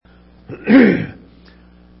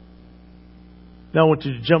Now I want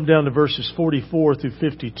you to jump down to verses 44 through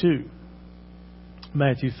 52.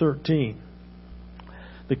 Matthew 13.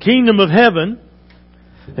 The kingdom of heaven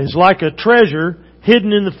is like a treasure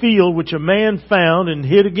hidden in the field, which a man found and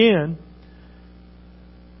hid again.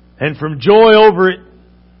 And from joy over it,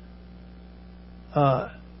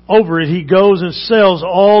 he goes and sells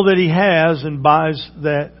all that he has and buys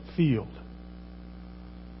that field.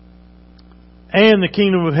 And the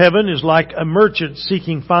kingdom of heaven is like a merchant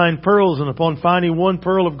seeking fine pearls, and upon finding one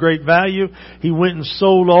pearl of great value, he went and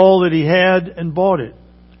sold all that he had and bought it.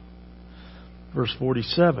 Verse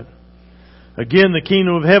 47. Again, the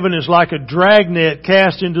kingdom of heaven is like a dragnet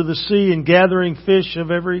cast into the sea and gathering fish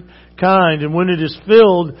of every kind. And when it is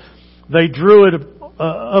filled, they drew it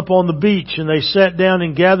up on the beach, and they sat down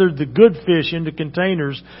and gathered the good fish into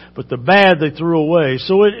containers, but the bad they threw away.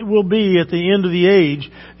 So it will be at the end of the age,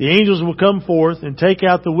 the angels will come forth and take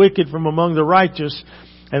out the wicked from among the righteous,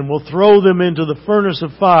 and will throw them into the furnace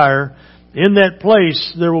of fire. In that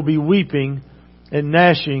place there will be weeping and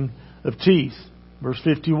gnashing of teeth. Verse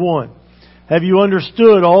 51. Have you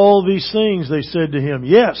understood all these things? They said to him,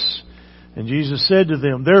 Yes. And Jesus said to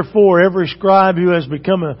them, Therefore every scribe who has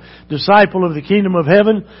become a disciple of the kingdom of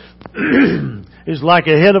heaven is like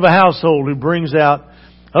a head of a household who brings out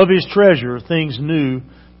of his treasure things new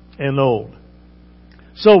and old.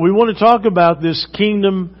 So we want to talk about this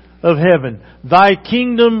kingdom of heaven. Thy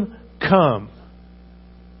kingdom come.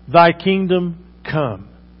 Thy kingdom come.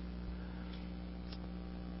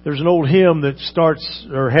 There's an old hymn that starts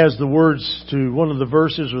or has the words to one of the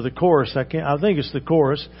verses or the chorus. I think it's the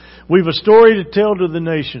chorus. We've a story to tell to the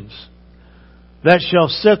nations that shall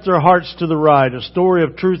set their hearts to the right. A story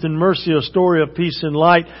of truth and mercy, a story of peace and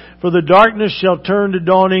light. For the darkness shall turn to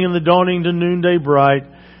dawning and the dawning to noonday bright.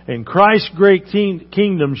 And Christ's great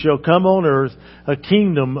kingdom shall come on earth, a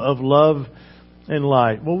kingdom of love and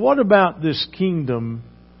light. Well, what about this kingdom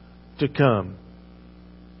to come?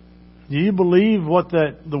 Do you believe what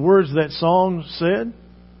the words of that song said?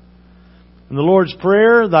 In the Lord's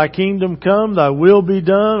Prayer, Thy kingdom come, Thy will be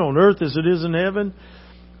done on earth as it is in heaven.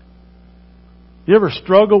 You ever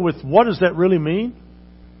struggle with what does that really mean?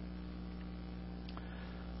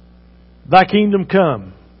 Thy kingdom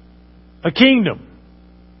come. A kingdom.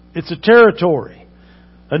 It's a territory,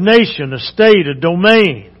 a nation, a state, a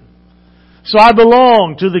domain. So I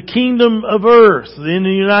belong to the kingdom of earth in the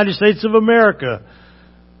United States of America,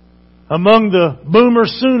 among the Boomer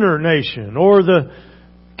Sooner nation, or the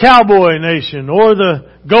Cowboy nation, or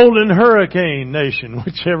the Golden Hurricane nation,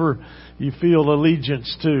 whichever you feel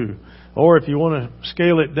allegiance to. Or if you want to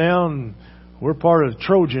scale it down, we're part of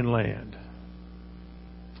Trojan land,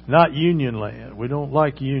 not Union land. We don't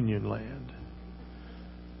like Union land.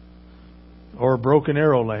 Or Broken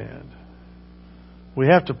Arrow land. We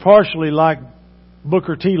have to partially like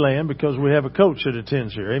Booker T land because we have a coach that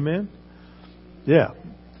attends here. Amen? Yeah.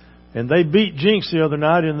 And they beat Jinx the other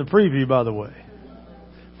night in the preview, by the way.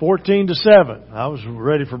 14-7. I was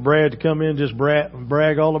ready for Brad to come in and just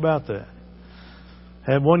brag all about that.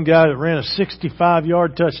 Had one guy that ran a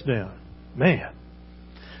 65-yard touchdown. Man,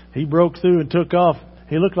 he broke through and took off.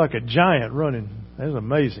 He looked like a giant running. That was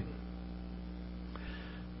amazing.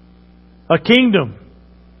 A kingdom.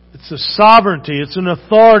 It's a sovereignty. It's an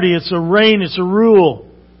authority. It's a reign. It's a rule.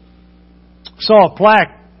 I saw a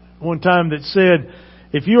plaque one time that said,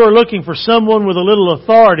 if you are looking for someone with a little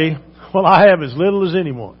authority, well, I have as little as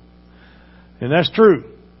anyone. And that's true.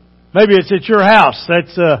 Maybe it's at your house.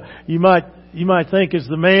 That's you might think as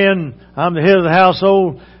the man, I'm the head of the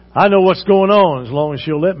household. I know what's going on as long as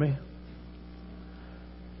she'll let me.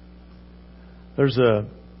 There's a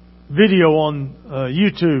video on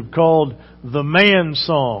YouTube called The Man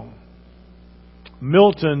Song.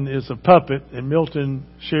 Milton is a puppet, and Milton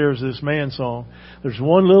shares this man song. There's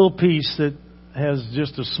one little piece that has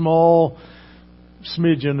just a small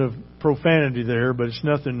smidgen of profanity there, but it's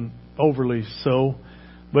nothing overly so.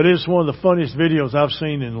 But it's one of the funniest videos I've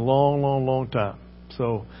seen in a long, long, long time.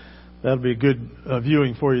 So that'll be a good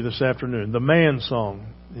viewing for you this afternoon. The Man Song.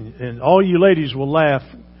 And all you ladies will laugh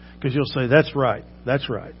because you'll say, that's right, that's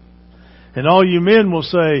right. And all you men will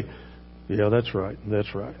say, yeah, that's right,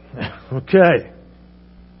 that's right. Okay.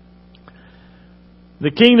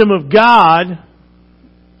 The kingdom of God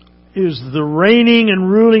is the reigning and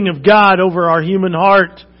ruling of God over our human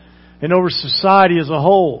heart and over society as a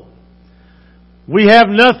whole. We have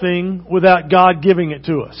nothing without God giving it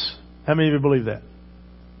to us. How many of you believe that?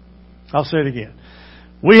 I'll say it again.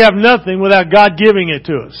 We have nothing without God giving it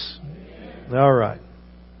to us. All right.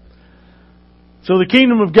 So the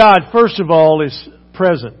kingdom of God, first of all, is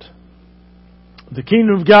present. The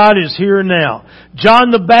kingdom of God is here now.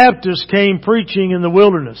 John the Baptist came preaching in the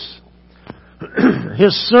wilderness.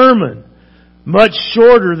 His sermon, much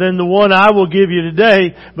shorter than the one I will give you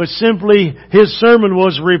today, but simply his sermon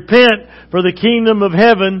was, repent, for the kingdom of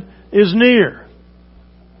heaven is near.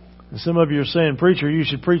 And some of you are saying, preacher, you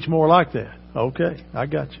should preach more like that. Okay, I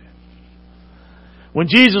got you. When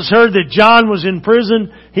Jesus heard that John was in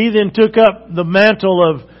prison, he then took up the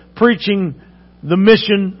mantle of preaching the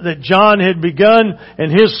mission that John had begun,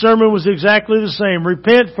 and his sermon was exactly the same.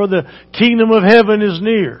 Repent, for the kingdom of heaven is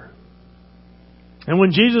near. And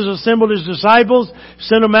when Jesus assembled His disciples,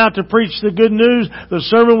 sent them out to preach the good news, the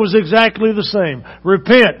sermon was exactly the same.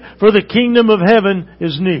 Repent, for the kingdom of heaven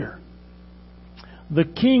is near. The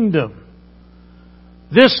kingdom.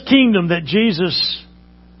 This kingdom that Jesus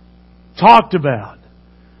talked about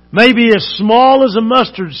may be as small as a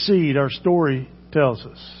mustard seed, our story tells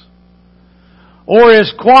us, or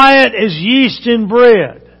as quiet as yeast in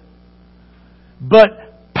bread.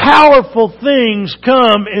 But powerful things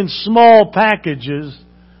come in small packages.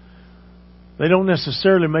 They don't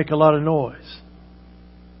necessarily make a lot of noise.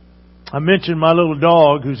 I mentioned my little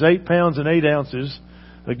dog, who's 8 pounds and 8 ounces,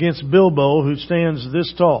 against Bilbo, who stands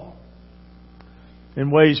this tall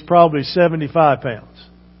and weighs probably 75 pounds.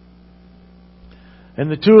 And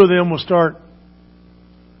the two of them will start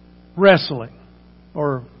wrestling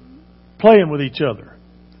or playing with each other.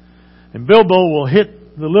 And Bilbo will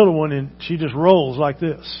hit the little one and she just rolls like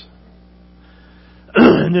this.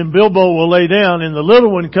 And then Bilbo will lay down and the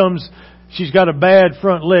little one comes, she's got a bad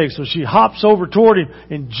front leg, so she hops over toward him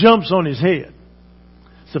and jumps on his head.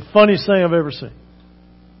 It's the funniest thing I've ever seen.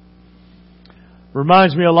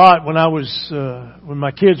 Reminds me a lot when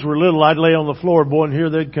my kids were little, I'd lay on the floor, boy, and here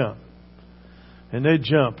they'd come. And they'd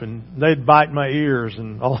jump and they'd bite my ears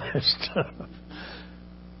and all that stuff.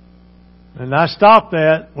 And I stopped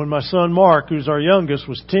that when my son Mark, who's our youngest,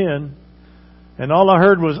 was 10. And all I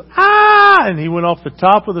heard was, ah! And he went off the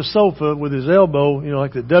top of the sofa with his elbow,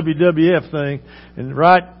 like the WWF thing, and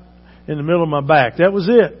right in the middle of my back. That was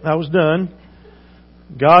it. I was done.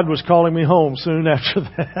 God was calling me home soon after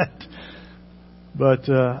that. But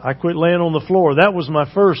I quit laying on the floor. That was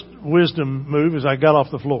my first wisdom move as I got off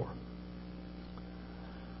the floor.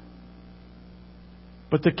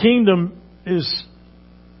 But the kingdom is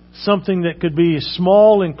something that could be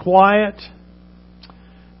small and quiet.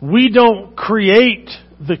 We don't create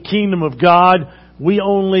the kingdom of God. We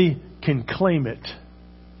only can claim it.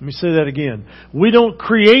 Let me say that again. We don't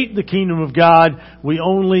create the kingdom of God. We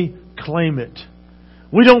only claim it.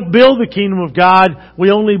 We don't build the kingdom of God.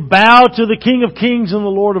 We only bow to the King of Kings and the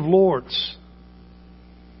Lord of Lords.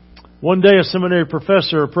 One day a seminary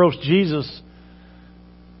professor approached Jesus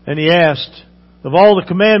and he asked, of all the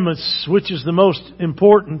commandments, which is the most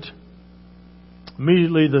important?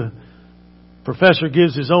 Immediately the professor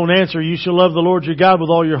gives his own answer. You shall love the Lord your God with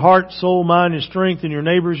all your heart, soul, mind, and strength, and your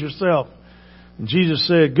neighbor as yourself. And Jesus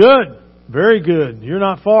said, good, very good. You're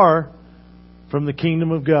not far from the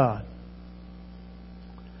kingdom of God.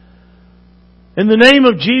 In the name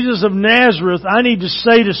of Jesus of Nazareth, I need to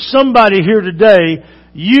say to somebody here today,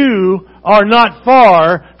 you are not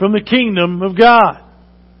far from the kingdom of God.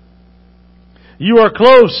 You are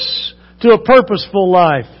close to a purposeful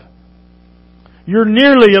life. You're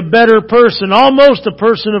nearly a better person, almost a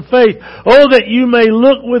person of faith. Oh, that you may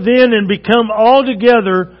look within and become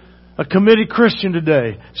altogether a committed Christian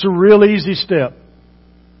today. It's a real easy step.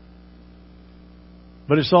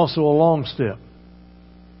 But it's also a long step.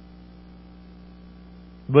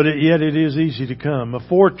 But yet it is easy to come. A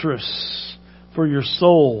fortress for your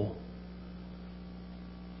soul.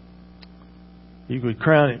 You could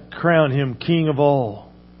crown Him King of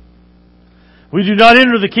all. We do not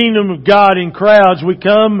enter the kingdom of God in crowds. We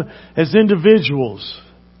come as individuals.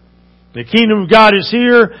 The kingdom of God is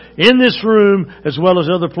here in this room as well as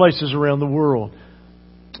other places around the world.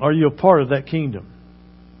 Are you a part of that kingdom?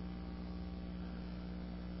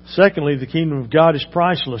 Secondly, the kingdom of God is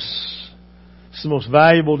priceless. It's the most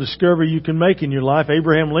valuable discovery you can make in your life.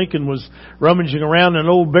 Abraham Lincoln was rummaging around an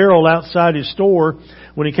old barrel outside his store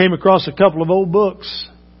when he came across a couple of old books.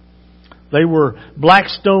 They were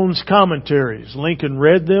Blackstone's commentaries. Lincoln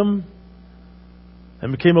read them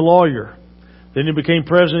and became a lawyer. Then he became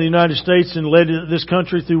President of the United States and led this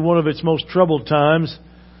country through one of its most troubled times.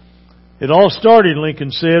 It all started,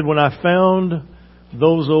 Lincoln said, when I found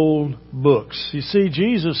those old books. You see,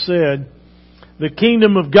 Jesus said, the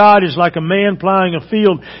kingdom of God is like a man plowing a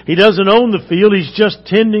field. He doesn't own the field, he's just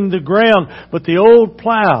tending the ground. But the old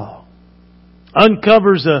plow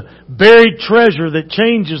uncovers a buried treasure that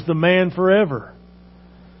changes the man forever.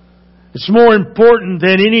 It's more important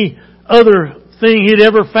than any other thing he'd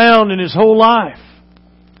ever found in his whole life.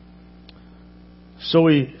 So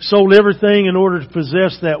he sold everything in order to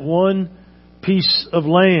possess that one piece of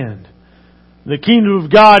land. The kingdom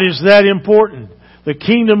of God is that important. The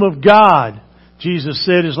kingdom of God, Jesus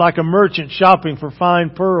said, is like a merchant shopping for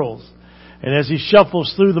fine pearls. And as he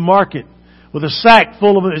shuffles through the market with a sack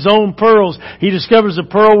full of his own pearls, he discovers a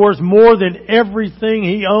pearl worth more than everything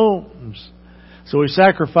he owns. So he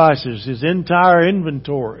sacrifices his entire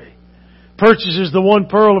inventory, purchases the one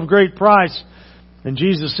pearl of great price. And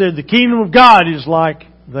Jesus said, the kingdom of God is like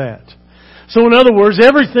that. So in other words,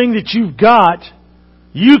 everything that you've got,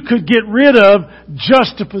 you could get rid of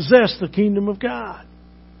just to possess the kingdom of God.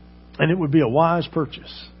 And it would be a wise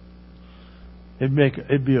purchase.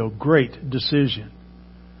 It'd be a great decision.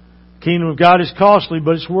 The kingdom of God is costly,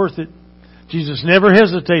 but it's worth it. Jesus never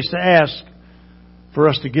hesitates to ask for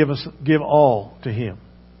us to give all to Him.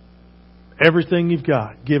 Everything you've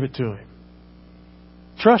got, give it to Him.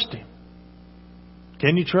 Trust Him.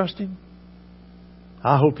 Can you trust Him?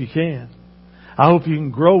 I hope you can. I hope you can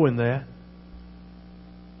grow in that.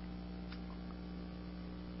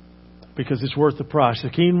 Because it's worth the price. The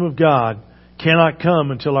kingdom of God cannot come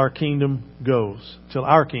until our kingdom goes. Until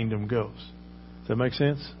our kingdom goes. Does that make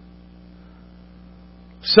sense?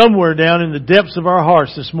 Somewhere down in the depths of our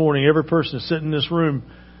hearts this morning, every person that's sitting in this room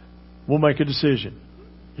will make a decision.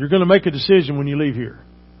 You're going to make a decision when you leave here.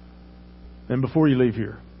 And before you leave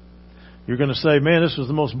here. You're going to say, man, this was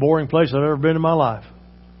the most boring place I've ever been in my life.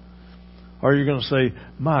 Or you're going to say,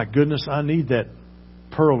 my goodness, I need that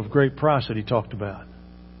pearl of great price that he talked about.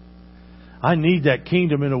 I need that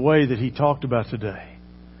kingdom in a way that he talked about today.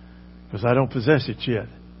 Because I don't possess it yet.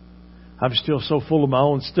 I'm still so full of my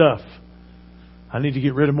own stuff. I need to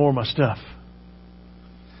get rid of more of my stuff.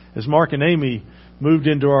 As Mark and Amy moved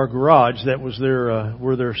into our garage, that was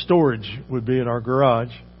where their storage would be, in our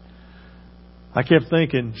garage. I kept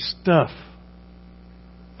thinking, stuff.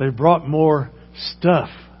 They brought more stuff.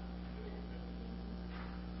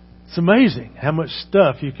 It's amazing how much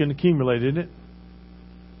stuff you can accumulate, isn't it?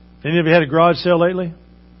 Any of you had a garage sale lately?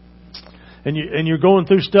 And you're going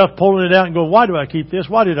through stuff, pulling it out and going, why do I keep this?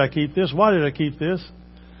 Why did I keep this? Why did I keep this?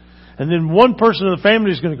 And then one person in the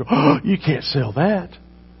family is going to go, oh, you can't sell that.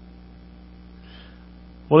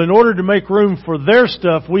 Well, in order to make room for their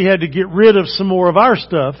stuff, we had to get rid of some more of our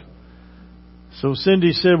stuff. So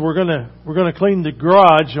Cindy said, we're gonna clean the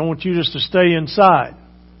garage. I want you just to stay inside.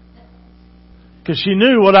 Because she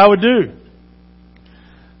knew what I would do.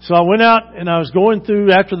 So I went out and I was going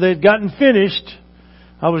through, after they'd gotten finished,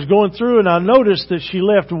 I was going through and I noticed that she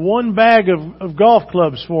left one bag of golf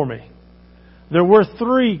clubs for me. There were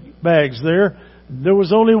 3 bags there. There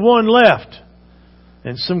was only one left.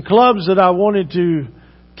 And some clubs that I wanted to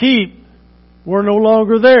keep were no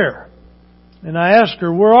longer there. And I asked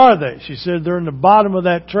her, where are they? She said, they're in the bottom of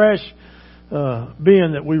that trash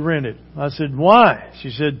bin that we rented. I said, why?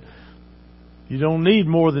 She said, you don't need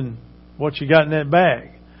more than what you got in that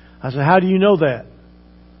bag. I said, how do you know that?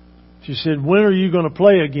 She said, when are you going to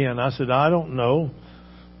play again? I said, I don't know.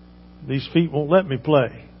 These feet won't let me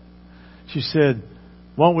play. She said,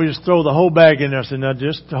 why don't we just throw the whole bag in there? I said, now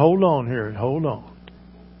just hold on here. Hold on.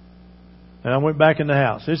 And I went back in the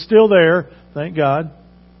house. It's still there. Thank God.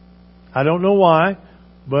 I don't know why,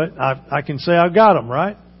 but I can say I've got them,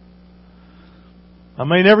 right? I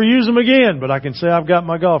may never use them again, but I can say I've got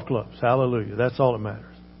my golf clubs. Hallelujah. That's all that matters.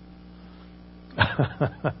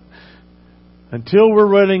 Until we're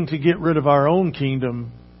willing to get rid of our own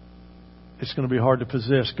kingdom, it's going to be hard to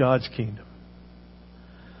possess God's kingdom.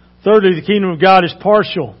 Thirdly, the kingdom of God is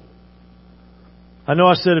partial. I know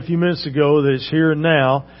I said a few minutes ago that it's here and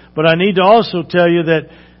now, but I need to also tell you that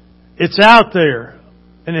it's out there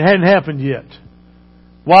and it hadn't happened yet.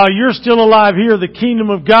 While you're still alive here, the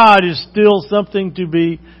kingdom of God is still something to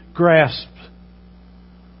be grasped.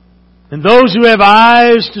 And those who have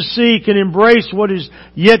eyes to see can embrace what is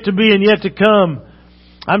yet to be and yet to come.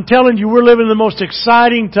 I'm telling you, we're living in the most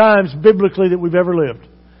exciting times biblically that we've ever lived.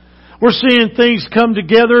 We're seeing things come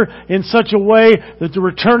together in such a way that the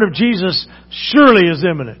return of Jesus surely is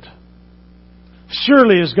imminent.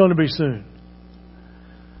 Surely is going to be soon.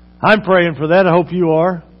 I'm praying for that. I hope you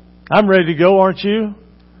are. I'm ready to go, aren't you?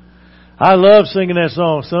 I love singing that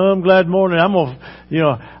song. Some glad morning.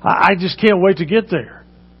 I just can't wait to get there.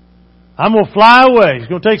 I'm going to fly away. It's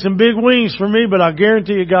going to take some big wings for me, but I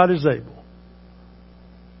guarantee you God is able.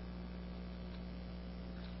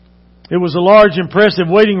 It was a large, impressive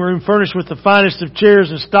waiting room furnished with the finest of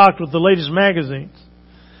chairs and stocked with the latest magazines.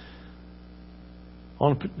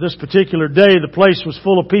 On this particular day, the place was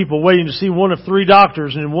full of people waiting to see one of 3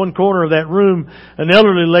 doctors. And in one corner of that room, an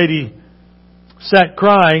elderly lady sat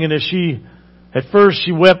crying. And at first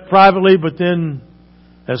she wept privately, but then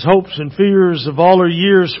As hopes and fears of all her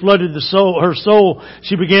years flooded her soul,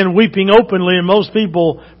 she began weeping openly, and most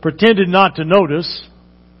people pretended not to notice,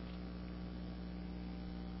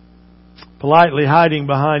 politely hiding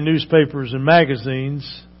behind newspapers and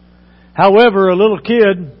magazines. However, a little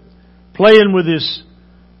kid playing with his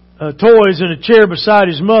toys in a chair beside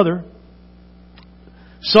his mother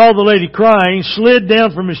saw the lady crying, slid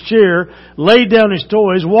down from his chair, laid down his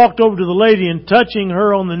toys, walked over to the lady, and touching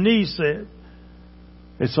her on the knee said,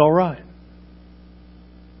 "It's all right.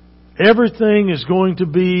 Everything is going to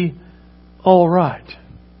be all right."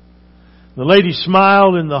 The lady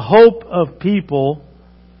smiled, and the hope of people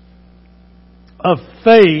of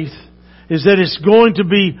faith is that it's going to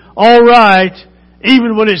be all right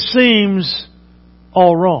even when it seems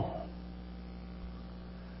all wrong.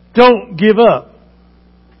 Don't give up.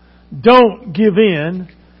 Don't give in,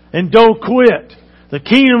 and don't quit. The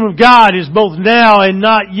kingdom of God is both now and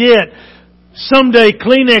not yet. Someday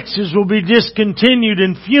Kleenexes will be discontinued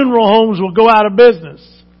and funeral homes will go out of business.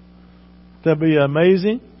 That'd be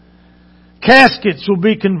amazing. Caskets will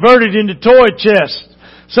be converted into toy chests.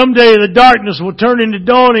 Someday the darkness will turn into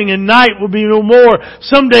dawning and night will be no more.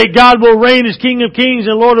 Someday God will reign as King of Kings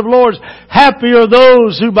and Lord of Lords. Happy are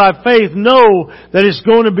those who by faith know that it's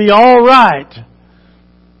going to be all right,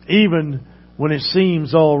 even when it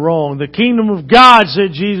seems all wrong. The kingdom of God,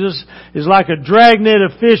 said Jesus, is like a dragnet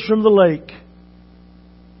of fish from the lake.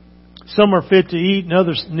 Some are fit to eat and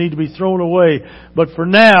others need to be thrown away. But for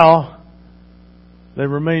now, they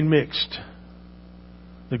remain mixed.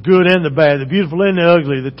 The good and the bad, the beautiful and the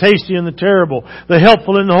ugly, the tasty and the terrible, the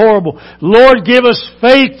helpful and the horrible. Lord, give us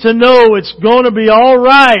faith to know it's going to be all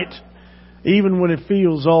right, even when it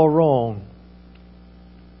feels all wrong.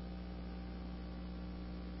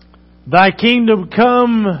 Thy kingdom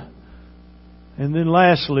come, and then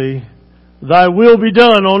lastly, Thy will be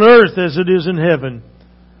done on earth as it is in heaven.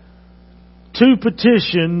 Two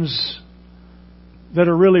petitions that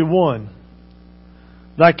are really one.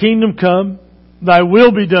 Thy kingdom come, Thy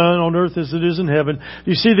will be done on earth as it is in heaven.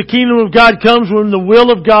 You see, the kingdom of God comes when the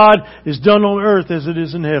will of God is done on earth as it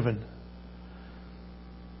is in heaven.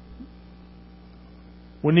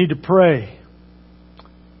 We need to pray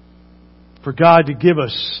for God to give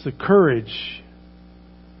us the courage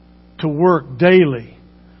to work daily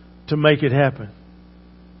to make it happen.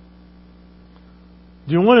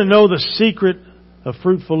 Do you want to know the secret of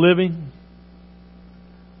fruitful living?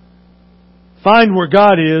 Find where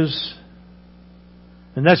God is,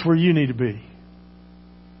 and that's where you need to be.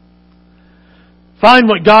 Find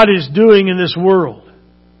what God is doing in this world.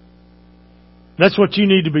 That's what you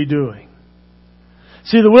need to be doing.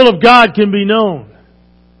 See, the will of God can be known.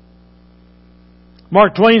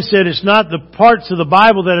 Mark Twain said, it's not the parts of the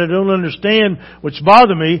Bible that I don't understand which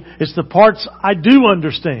bother me, it's the parts I do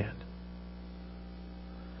understand.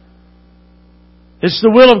 It's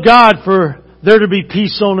the will of God for there to be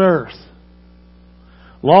peace on earth.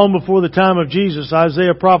 Long before the time of Jesus,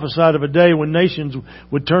 Isaiah prophesied of a day when nations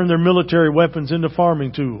would turn their military weapons into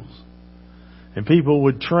farming tools, and people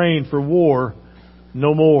would train for war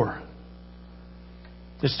no more.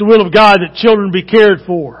 It's the will of God that children be cared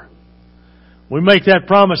for. We make that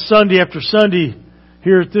promise Sunday after Sunday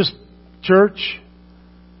here at this church.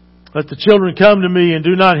 Let the children come to me and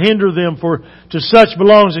do not hinder them, for to such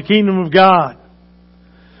belongs the kingdom of God.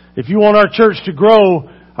 If you want our church to grow,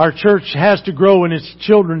 our church has to grow in its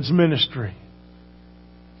children's ministry.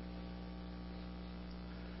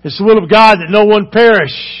 It's the will of God that no one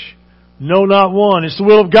perish. No, not one. It's the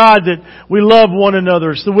will of God that we love one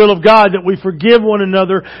another. It's the will of God that we forgive one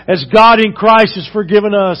another as God in Christ has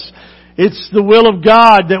forgiven us. It's the will of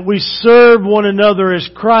God that we serve one another as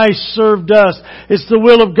Christ served us. It's the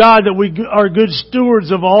will of God that we are good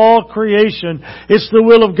stewards of all creation. It's the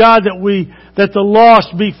will of God that the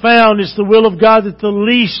lost be found. It's the will of God that the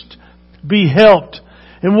least be helped.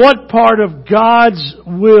 And what part of God's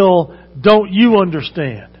will don't you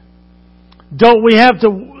understand? Don't we have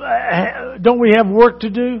work to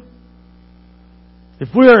do? If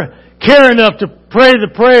we're care enough to pray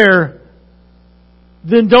the prayer,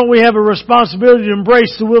 then don't we have a responsibility to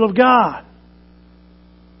embrace the will of God?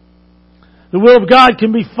 The will of God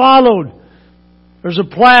can be followed. There's a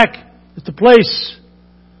plaque at the place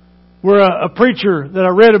where a preacher that I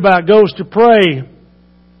read about goes to pray.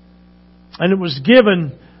 And it was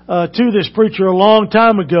given to this preacher a long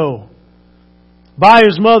time ago by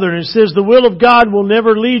his mother. And it says, the will of God will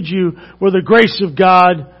never lead you where the grace of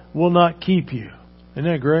God will not keep you. Isn't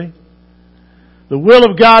that great? The will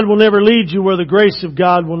of God will never lead you where the grace of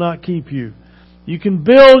God will not keep you. You can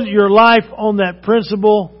build your life on that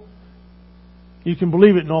principle. You can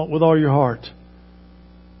believe it with all your heart.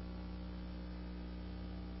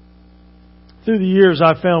 Through the years,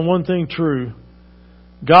 I found one thing true.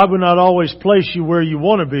 God will not always place you where you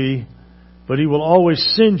want to be, but He will always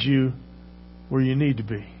send you where you need to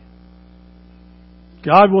be.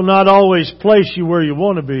 God will not always place you where you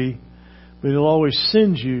want to be, but He'll always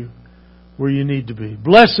send you where you need to be.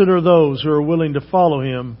 Blessed are those who are willing to follow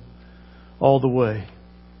Him all the way.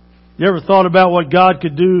 You ever thought about what God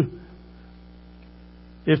could do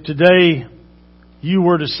if today you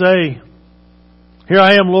were to say, "Here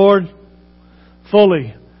I am, Lord,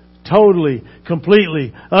 fully, totally,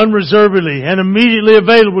 completely, unreservedly, and immediately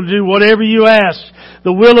available to do whatever you ask."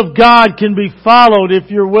 The will of God can be followed if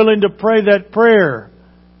you're willing to pray that prayer.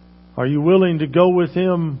 Are you willing to go with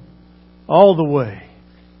Him all the way?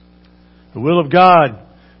 The will of God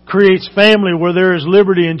creates family where there is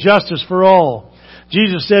liberty and justice for all.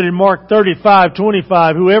 Jesus said in Mark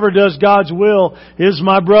 35:25, "Whoever does God's will is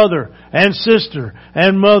my brother and sister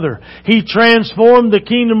and mother." He transformed the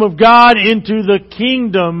kingdom of God into the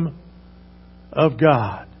kingdom of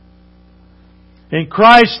God. In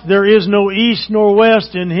Christ there is no east nor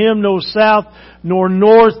west, in Him no south nor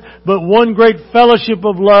north, but one great fellowship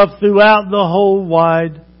of love throughout the whole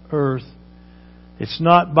wide earth. It's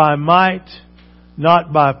not by might,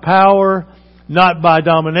 not by power, not by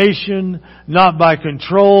domination, not by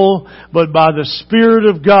control, but by the Spirit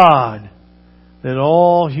of God that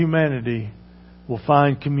all humanity will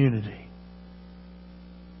find community.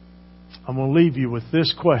 I'm going to leave you with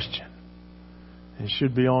this question. It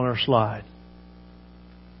should be on our slide.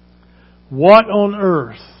 What on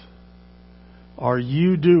earth are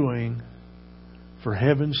you doing for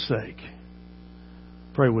heaven's sake?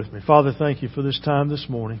 Pray with me. Father, thank You for this time this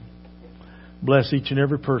morning. Bless each and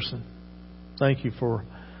every person. Thank You for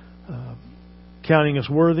counting us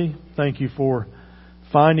worthy. Thank You for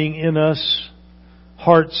finding in us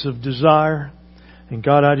hearts of desire. And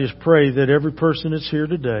God, I just pray that every person that's here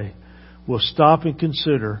today will stop and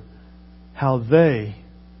consider how they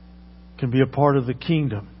can be a part of the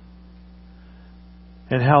kingdom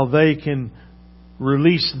and how they can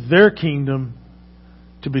release their kingdom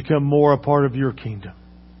to become more a part of Your kingdom.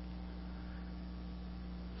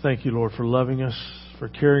 Thank You, Lord, for loving us, for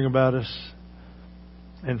caring about us,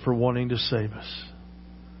 and for wanting to save us.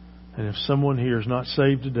 And if someone here is not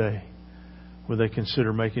saved today, will they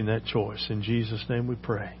consider making that choice? In Jesus' name we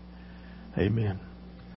pray. Amen.